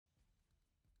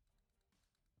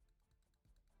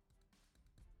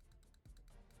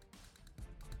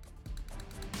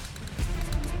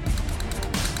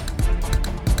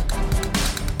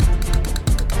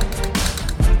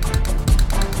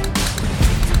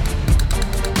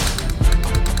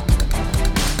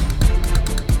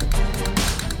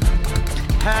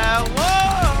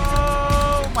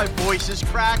My voice is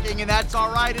cracking, and that's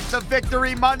all right. It's a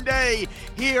Victory Monday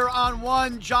here on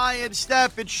One Giant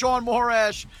Step. It's Sean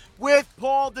Morash with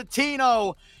Paul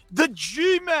Dottino. The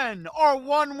G-Men are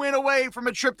one win away from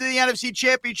a trip to the NFC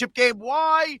Championship game.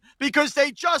 Why? Because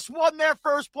they just won their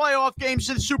first playoff game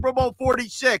since Super Bowl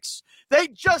 46. They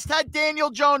just had Daniel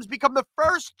Jones become the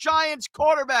first Giants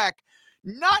quarterback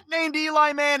not named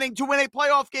Eli Manning to win a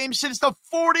playoff game since the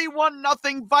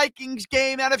 41-0 Vikings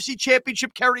game, NFC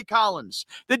Championship, Kerry Collins.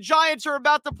 The Giants are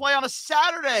about to play on a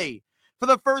Saturday for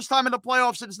the first time in the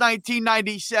playoffs since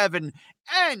 1997.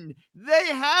 And they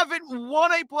haven't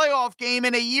won a playoff game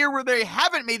in a year where they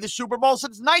haven't made the Super Bowl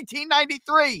since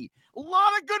 1993. A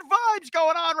lot of good vibes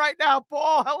going on right now,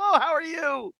 Paul. Hello, how are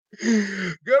you?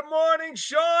 Good morning,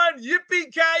 Sean.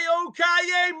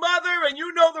 Yippee-ki-yo-ki-yay, mother. And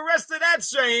you know the rest of that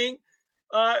saying.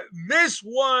 This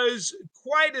was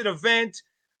quite an event.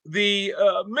 The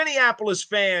Minneapolis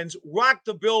fans rocked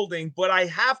the building, but I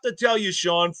have to tell you,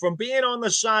 Sean, from being on the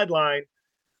sideline,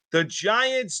 the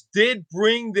Giants did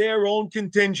bring their own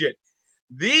contingent.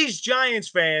 These Giants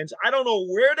fans, I don't know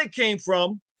where they came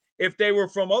from, if they were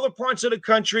from other parts of the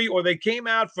country or they came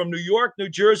out from New York, New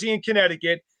Jersey, and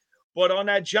Connecticut, but on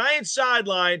that Giants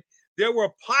sideline, there were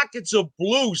pockets of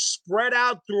blue spread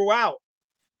out throughout.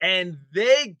 And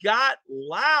they got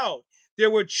loud.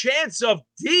 There were chants of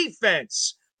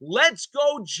defense. Let's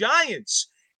go,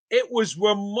 Giants. It was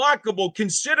remarkable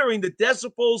considering the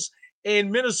decibels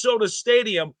in Minnesota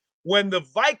Stadium when the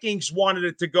Vikings wanted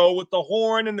it to go with the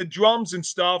horn and the drums and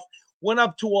stuff, went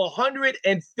up to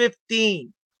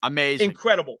 115. Amazing.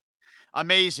 Incredible.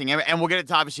 Amazing. And we'll get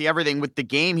into obviously everything with the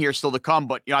game here still to come.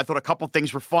 But, I thought a couple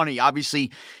things were funny.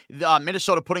 Obviously,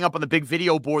 Minnesota putting up on the big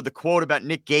video board the quote about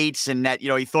Nick Gates and that,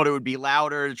 he thought it would be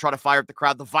louder to try to fire up the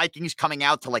crowd. The Vikings coming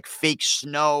out to like fake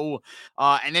snow.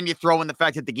 And then you throw in the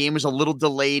fact that the game was a little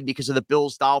delayed because of the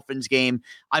Bills-Dolphins game.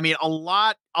 I mean, a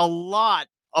lot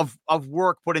of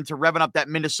work put into revving up that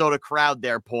Minnesota crowd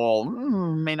there, Paul.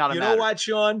 May not have mattered. You know what,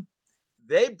 Sean?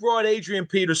 They brought Adrian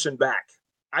Peterson back.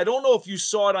 I don't know if you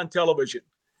saw it on television,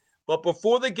 but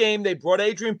before the game, they brought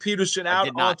Adrian Peterson out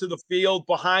onto the field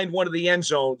behind one of the end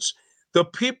zones. The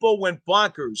people went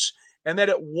bonkers. And then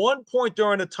at one point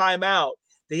during the timeout,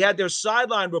 they had their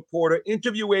sideline reporter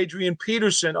interview Adrian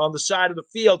Peterson on the side of the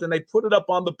field, and they put it up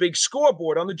on the big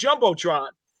scoreboard on the Jumbotron.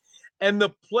 And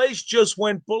the place just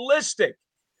went ballistic.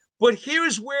 But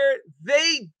here's where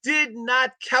they did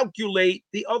not calculate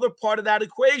the other part of that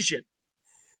equation.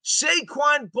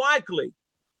 Saquon Barkley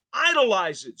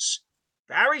idolizes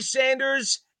Barry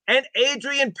Sanders and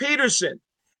Adrian Peterson.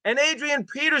 And Adrian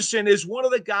Peterson is one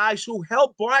of the guys who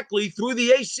helped Barkley through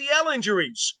the ACL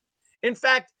injuries. In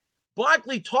fact,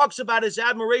 Barkley talks about his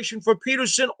admiration for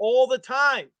Peterson all the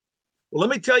time. Well,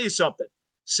 let me tell you something.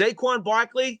 Saquon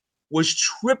Barkley was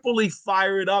triply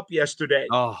fired up yesterday.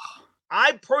 Oh.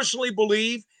 I personally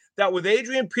believe that with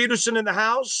Adrian Peterson in the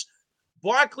house,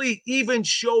 Barkley even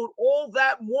showed all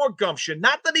that more gumption.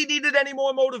 Not that he needed any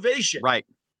more motivation. Right.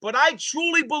 But I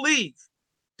truly believe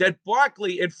that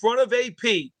Barkley, in front of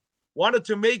AP, wanted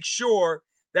to make sure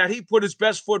that he put his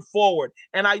best foot forward.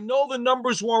 And I know the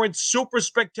numbers weren't super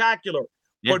spectacular,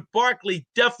 but Barkley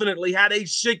definitely had a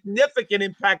significant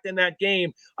impact in that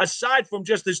game, aside from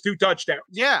just his 2 touchdowns.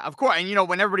 Yeah, of course. And,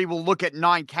 when everybody will look at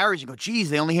 9 carries and go, geez,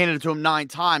 they only handed it to him 9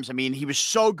 times. I mean, he was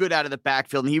so good out of the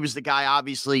backfield, and he was the guy,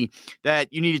 obviously,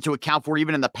 that you needed to account for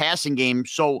even in the passing game.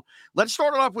 So let's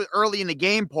start it off with early in the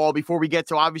game, Paul, before we get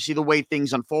to, obviously, the way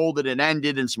things unfolded and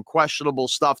ended and some questionable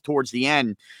stuff towards the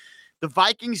end. The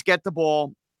Vikings get the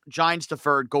ball, Giants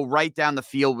deferred, go right down the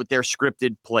field with their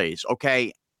scripted plays,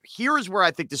 okay? Here is where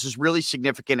I think this is really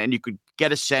significant, and you could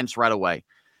get a sense right away.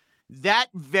 That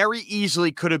very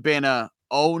easily could have been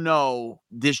oh no,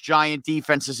 this Giant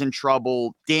defense is in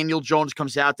trouble. Daniel Jones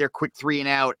comes out there, quick 3 and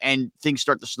out, and things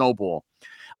start to snowball.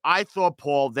 I thought,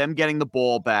 Paul, them getting the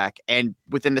ball back and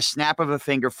within the snap of a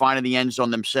finger finding the end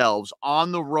zone themselves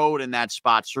on the road in that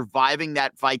spot, surviving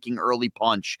that Viking early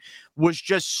punch was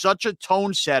just such a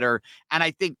tone setter. And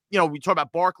I think, we talk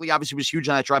about Barkley, obviously was huge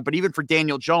on that drive, but even for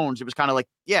Daniel Jones, it was kind of like,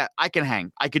 yeah, I can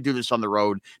hang. I could do this on the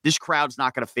road. This crowd's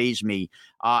not going to faze me.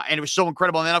 And it was so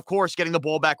incredible. And then, of course, getting the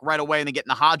ball back right away and then getting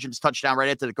the Hodgins touchdown right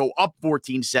after to go up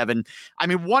 14-7. I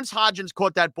mean, once Hodgins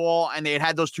caught that ball and they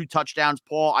had those 2 touchdowns,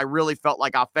 Paul, I really felt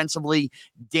like offensively,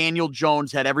 Daniel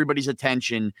Jones had everybody's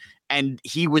attention, and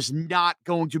he was not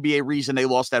going to be a reason they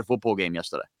lost that football game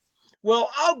yesterday.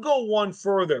 Well, I'll go one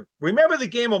further. Remember the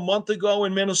game a month ago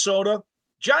in Minnesota?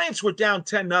 Giants were down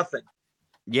 10-0.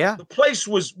 Yeah. The place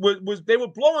was they were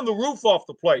blowing the roof off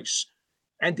the place.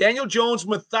 And Daniel Jones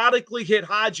methodically hit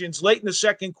Hodgins late in the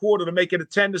second quarter to make it a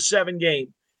 10-7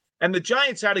 game. And the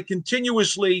Giants had to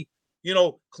continuously,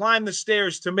 climb the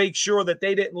stairs to make sure that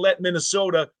they didn't let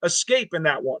Minnesota escape in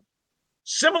that one.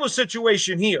 Similar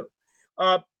situation here.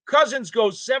 Cousins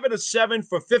goes 7-7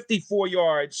 for 54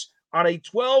 yards on a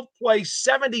 12-play,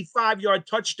 75-yard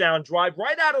touchdown drive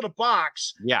right out of the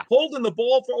box, holding the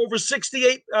ball for over 6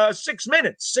 minutes,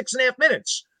 6.5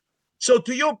 minutes. So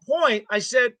to your point, I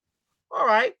said, all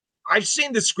right, I've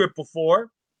seen this script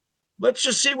before. Let's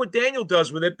just see what Daniel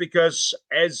does with it, because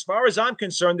as far as I'm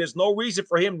concerned, there's no reason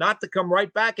for him not to come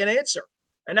right back and answer.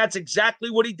 And that's exactly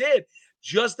what he did,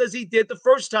 just as he did the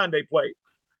first time they played.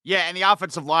 Yeah, and the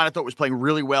offensive line, I thought, was playing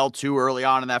really well, too, early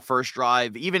on in that first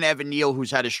drive. Even Evan Neal,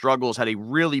 who's had his struggles, had a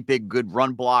really big, good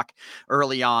run block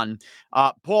early on.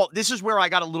 Paul, this is where I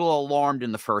got a little alarmed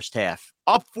in the first half.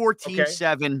 Up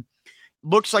 14-7.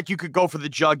 Looks like you could go for the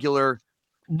jugular.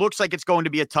 Looks like it's going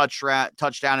to be a touchdown.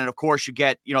 And, of course, you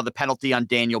get, the penalty on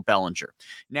Daniel Bellinger.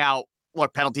 Now,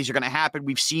 look, penalties are going to happen.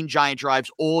 We've seen Giant drives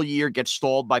all year get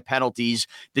stalled by penalties.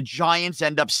 The Giants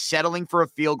end up settling for a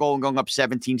field goal and going up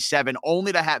 17-7,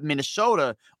 only to have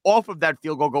Minnesota off of that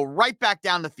field goal go right back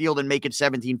down the field and make it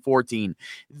 17-14.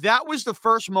 That was the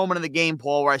first moment of the game,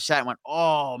 Paul, where I sat and went,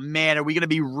 oh, man, are we going to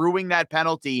be ruining that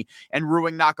penalty and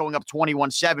ruining not going up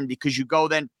 21-7? Because you go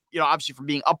then, obviously from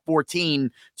being up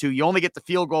 14 to you only get the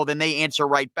field goal, then they answer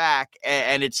right back,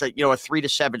 and it's a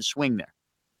 3-7 swing there.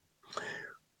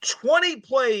 20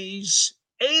 plays,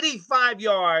 85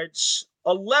 yards,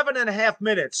 11 and a half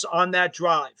minutes on that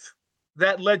drive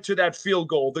that led to that field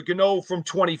goal, the Gano from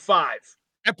 25.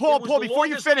 And Paul, before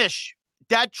you finish,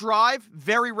 that drive,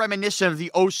 very reminiscent of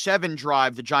the 07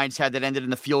 drive the Giants had that ended in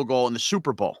the field goal in the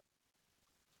Super Bowl.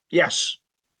 Yes.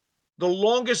 The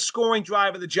longest scoring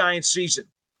drive of the Giants season.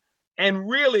 And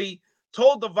really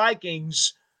told the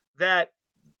Vikings that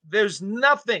there's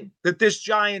nothing that this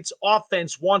Giants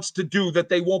offense wants to do that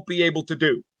they won't be able to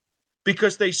do,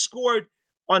 because they scored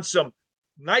on some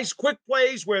nice quick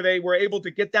plays where they were able to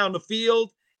get down the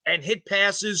field and hit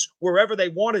passes wherever they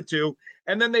wanted to.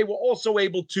 And then they were also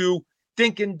able to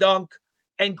dink and dunk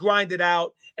and grind it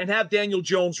out and have Daniel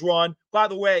Jones run. By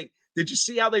the way, did you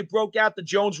see how they broke out the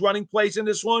Jones running plays in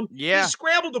this one? Yeah. He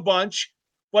scrambled a bunch.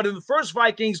 But in the first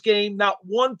Vikings game, not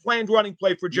one planned running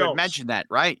play for Jones. You mentioned that,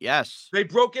 right? Yes. They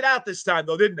broke it out this time,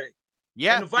 though, didn't they?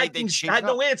 Yeah. And the Vikings had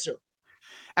no answer.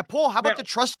 And, Paul, how about the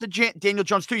trust to Daniel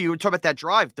Jones, too? You were talking about that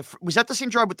drive. Was that the same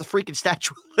drive with the freaking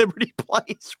Statue of Liberty play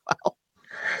as well?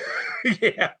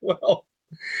 Yeah, well,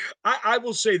 I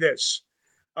will say this.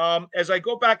 As I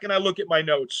go back and I look at my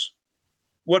notes,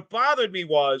 what bothered me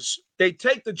was they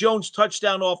take the Jones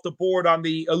touchdown off the board on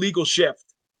the illegal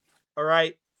shift, all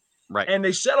right? Right. And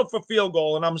they settle for field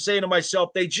goal. And I'm saying to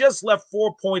myself, they just left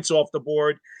 4 points off the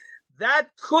board. That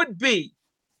could be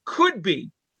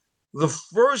the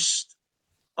first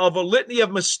of a litany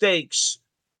of mistakes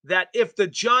that if the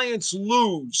Giants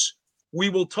lose, we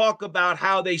will talk about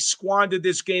how they squandered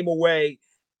this game away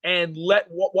and let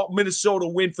what Minnesota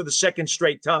win for the second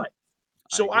straight time.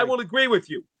 So I will agree with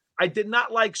you. I did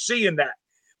not like seeing that,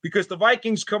 because the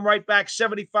Vikings come right back,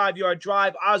 75-yard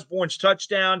drive, Osborne's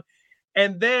touchdown.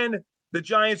 And then the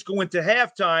Giants go into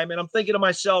halftime, and I'm thinking to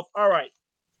myself, all right,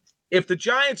 if the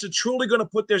Giants are truly going to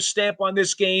put their stamp on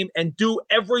this game and do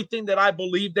everything that I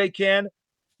believe they can,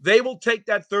 they will take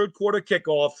that third quarter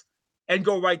kickoff and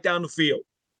go right down the field.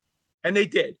 And they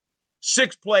did.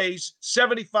 6 plays,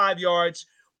 75 yards,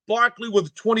 Barkley with a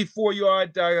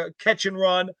 24-yard catch and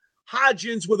run,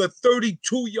 Hodgins with a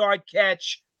 32-yard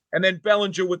catch, and then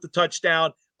Bellinger with the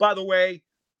touchdown. By the way,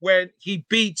 when he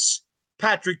beats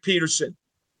Patrick Peterson.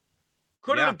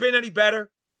 Couldn't have been any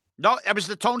better. No, that was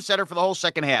the tone setter for the whole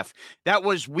second half. That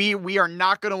was, we are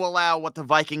not going to allow what the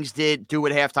Vikings do at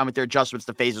halftime with their adjustments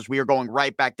to phases. We are going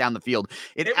right back down the field.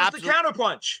 It was the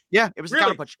counterpunch. Yeah, it was the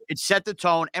counterpunch. It set the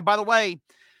tone. And by the way,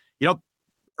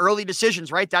 early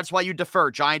decisions, right? That's why you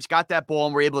defer. Giants got that ball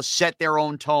and were able to set their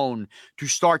own tone to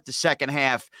start the second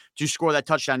half to score that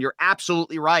touchdown. You're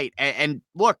absolutely right. And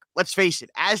look, let's face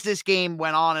it, as this game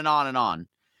went on and on and on,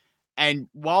 and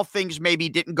while things maybe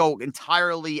didn't go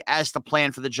entirely as the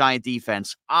plan for the Giant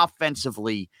defense,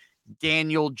 offensively,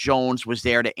 Daniel Jones was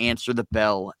there to answer the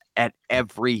bell at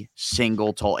every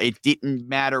single toll. It didn't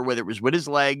matter whether it was with his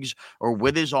legs or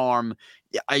with his arm.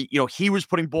 He was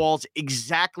putting balls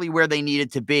exactly where they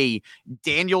needed to be.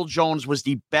 Daniel Jones was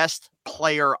the best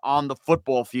player on the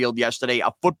football field yesterday,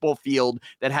 a football field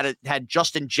that had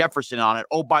Justin Jefferson on it.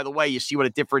 Oh, by the way, you see what a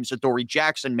difference Adoree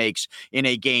Jackson makes in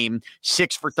a game,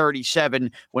 6 for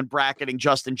 37 when bracketing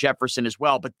Justin Jefferson as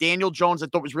well. But Daniel Jones, I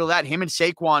thought was really that. Him and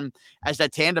Saquon as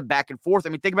that tandem back and forth. I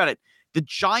mean, think about it. The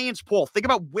Giants, Paul, think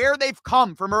about where they've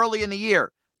come from early in the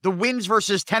year. the wins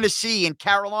versus Tennessee and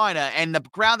Carolina and the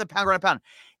ground and pound.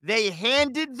 They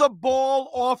handed the ball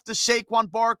off to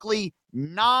Saquon Barkley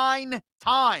 9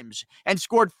 times and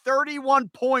scored 31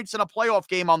 points in a playoff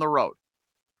game on the road.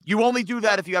 You only do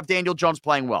that if you have Daniel Jones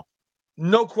playing well.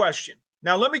 No question.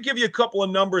 Now, let me give you a couple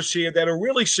of numbers here that are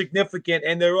really significant,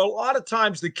 and there are a lot of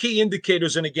times the key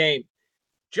indicators in a game.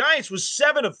 Giants was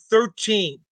 7 of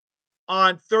 13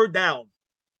 on third down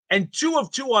and 2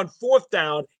 of 2 on fourth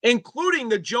down, including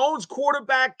the Jones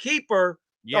quarterback keeper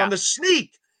on the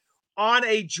sneak on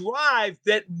a drive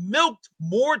that milked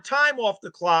more time off the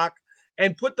clock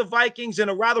and put the Vikings in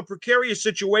a rather precarious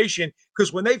situation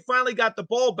because when they finally got the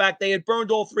ball back, they had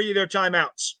burned all 3 of their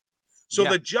timeouts. So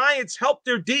the Giants helped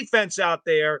their defense out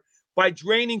there by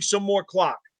draining some more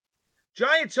clock.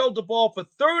 Giants held the ball for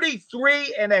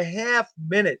 33 and a half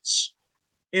minutes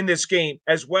in this game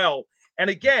as well. And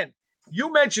again,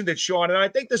 you mentioned it, Sean, and I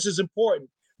think this is important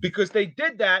because they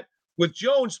did that with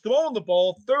Jones throwing the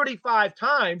ball 35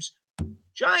 times.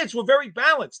 Giants were very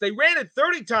balanced. They ran it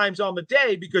 30 times on the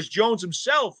day because Jones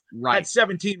himself had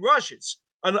 17 rushes.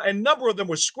 A number of them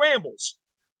were scrambles.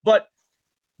 But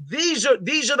these are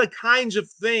the kinds of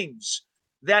things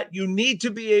that you need to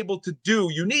be able to do.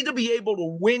 You need to be able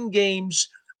to win games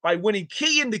by winning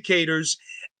key indicators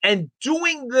and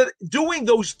doing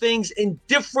those things in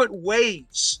different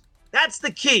ways. That's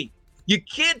the key. You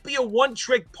can't be a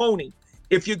one-trick pony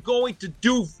if you're going to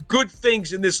do good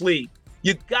things in this league.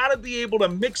 You got to be able to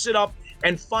mix it up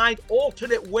and find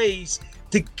alternate ways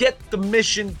to get the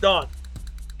mission done.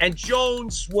 And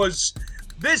Jones was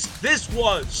this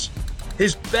was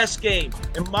his best game,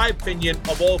 in my opinion,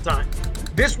 of all time.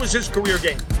 This was his career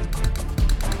game.